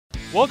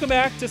Welcome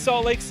back to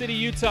Salt Lake City,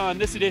 Utah on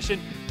this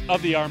edition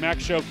of the RMAC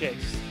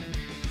Showcase.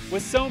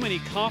 With so many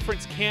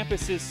conference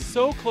campuses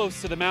so close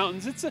to the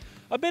mountains, it's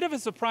a bit of a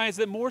surprise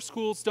that more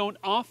schools don't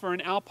offer an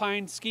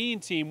alpine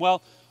skiing team.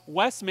 Well,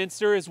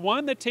 Westminster is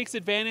one that takes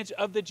advantage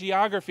of the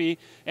geography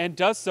and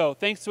does so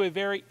thanks to a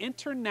very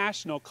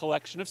international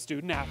collection of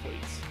student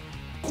athletes.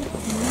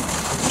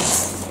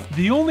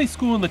 The only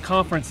school in the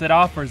conference that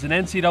offers an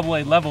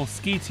NCAA level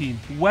ski team,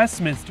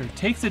 Westminster,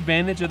 takes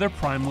advantage of their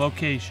prime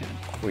location.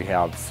 We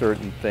have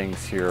certain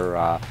things here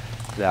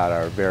that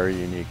are very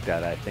unique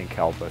that I think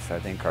help us. I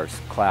think our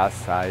class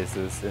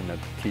sizes and the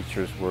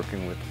teachers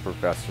working with the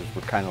professors,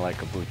 we're kind of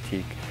like a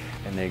boutique,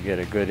 and they get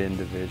a good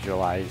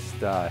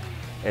individualized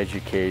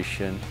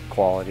education,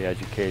 quality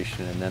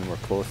education, and then we're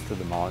close to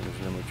the mountains,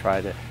 and then we try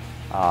to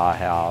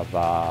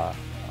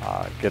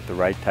get the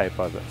right type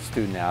of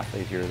student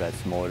athlete here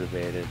that's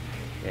motivated,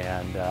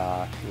 and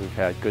we've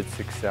had good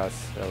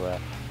success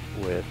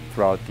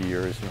throughout the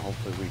years, and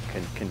hopefully we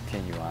can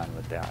continue on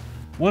with that.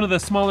 One of the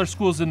smaller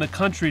schools in the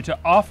country to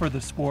offer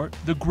the sport,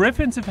 the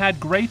Griffins have had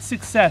great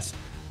success,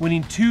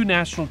 winning 2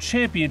 national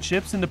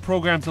championships in the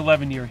program's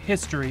 11-year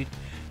history,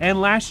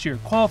 and last year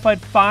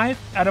qualified 5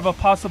 out of a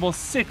possible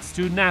 6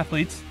 student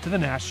athletes to the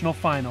national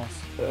finals.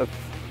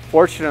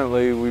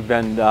 Fortunately, we've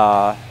been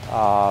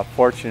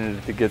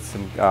fortunate to get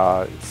some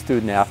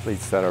student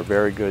athletes that are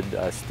very good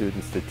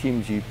students. The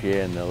team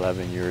GPA in the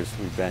 11 years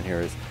we've been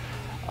here is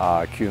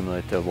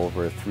cumulative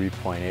over a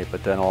 3.8,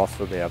 but then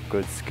also they have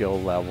good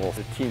skill levels.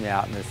 The team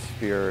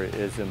atmosphere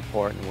is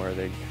important where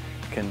they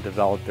can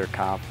develop their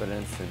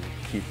confidence and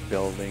keep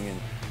building. And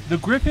the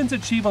Griffins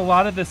achieve a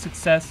lot of the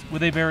success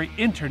with a very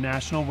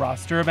international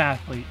roster of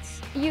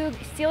athletes. You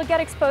still get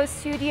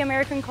exposed to the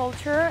American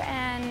culture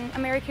and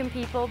American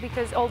people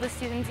because all the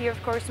students here,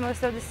 of course,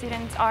 most of the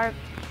students are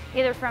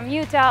either from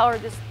Utah or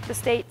the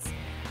States.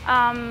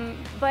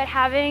 But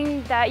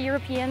having that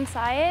European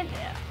side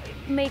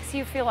makes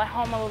you feel at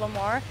home a little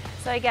more.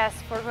 So I guess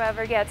for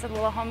whoever gets a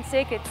little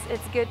homesick,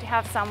 it's good to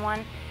have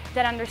someone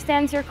that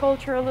understands your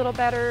culture a little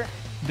better.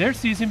 Their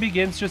season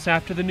begins just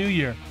after the new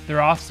year.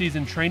 Their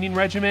off-season training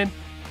regimen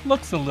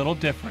looks a little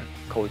different.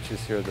 Coaches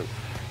here, the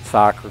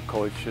soccer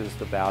coaches,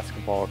 the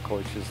basketball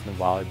coaches, and the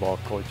volleyball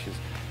coaches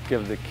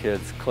give the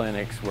kids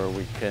clinics where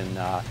we can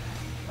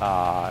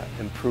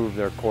improve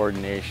their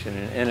coordination,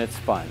 and it's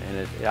fun,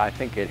 and I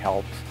think it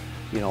helps,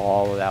 you know,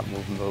 all of that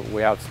movement.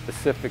 We have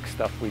specific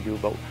stuff we do,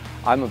 but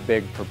I'm a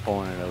big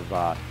proponent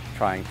of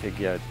trying to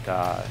get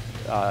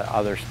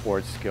other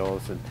sports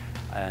skills,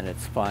 and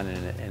it's fun,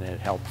 and it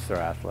helps their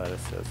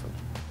athleticism.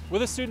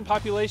 With a student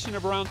population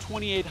of around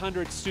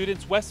 2,800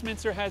 students,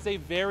 Westminster has a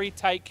very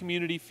tight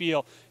community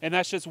feel, and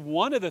that's just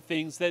one of the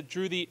things that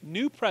drew the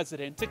new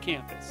president to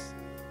campus.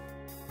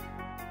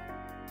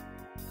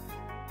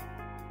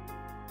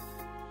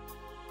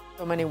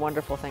 So many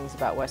wonderful things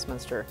about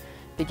Westminster,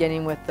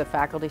 beginning with the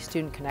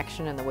faculty-student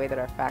connection and the way that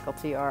our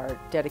faculty are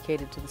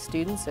dedicated to the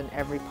students in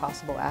every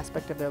possible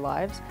aspect of their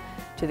lives,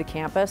 to the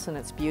campus and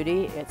its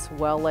beauty. It's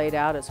well laid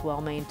out, it's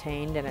well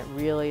maintained, and it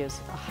really is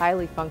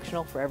highly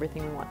functional for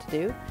everything we want to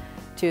do,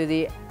 to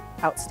the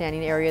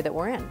outstanding area that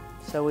we're in.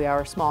 So we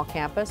are a small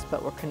campus,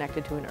 but we're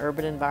connected to an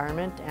urban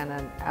environment and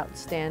an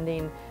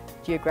outstanding,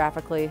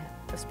 geographically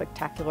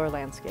spectacular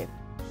landscape.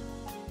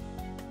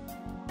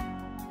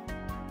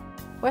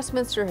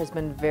 Westminster has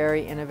been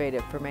very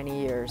innovative for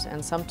many years,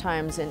 and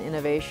sometimes in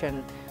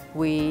innovation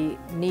we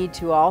need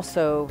to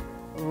also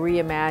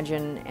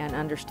reimagine and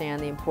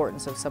understand the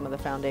importance of some of the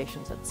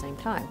foundations at the same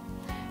time.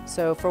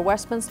 So for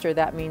Westminster,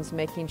 that means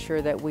making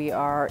sure that we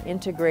are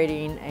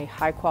integrating a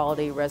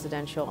high-quality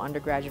residential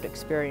undergraduate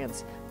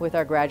experience with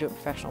our graduate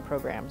professional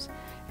programs,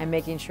 and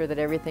making sure that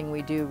everything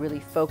we do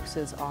really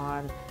focuses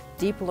on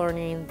deep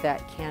learning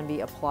that can be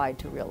applied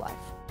to real life.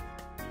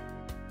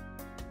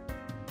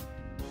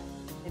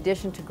 In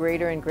addition to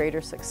greater and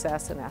greater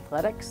success in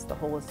athletics, the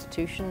whole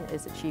institution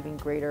is achieving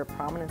greater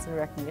prominence and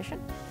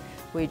recognition.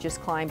 We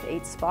just climbed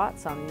 8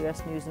 spots on the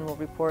U.S. News & World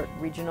Report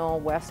Regional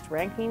West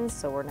rankings,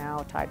 so we're now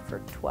tied for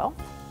 12th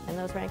in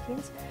those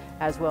rankings,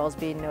 as well as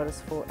being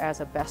noticed as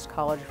a best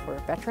college for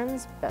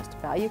veterans, best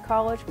value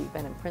college. We've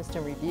been in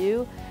Princeton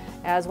Review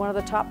as one of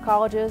the top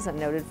colleges and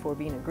noted for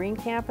being a green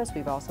campus.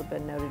 We've also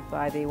been noted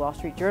by the Wall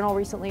Street Journal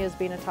recently as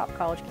being a top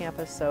college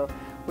campus, so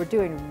we're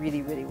doing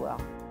really, really well.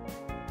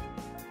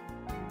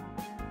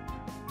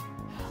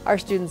 Our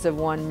students have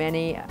won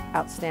many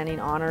outstanding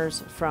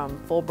honors from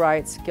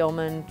Fulbright,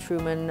 Gilman,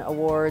 Truman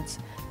Awards.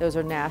 Those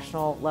are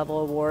national level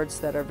awards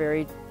that are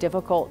very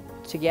difficult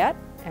to get,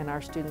 and our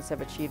students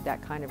have achieved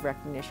that kind of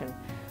recognition.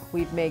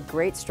 We've made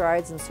great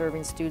strides in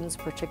serving students,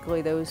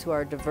 particularly those who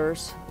are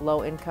diverse,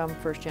 low-income,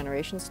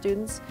 first-generation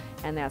students,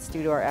 and that's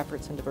due to our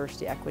efforts in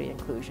diversity, equity,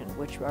 inclusion,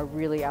 which are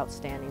really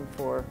outstanding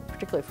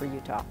particularly for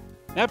Utah.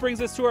 That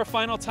brings us to our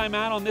final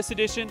timeout on this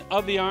edition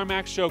of the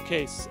RMAC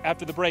Showcase.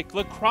 After the break,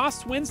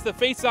 lacrosse wins the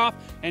face-off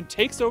and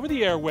takes over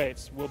the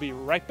airwaves. We'll be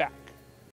right back.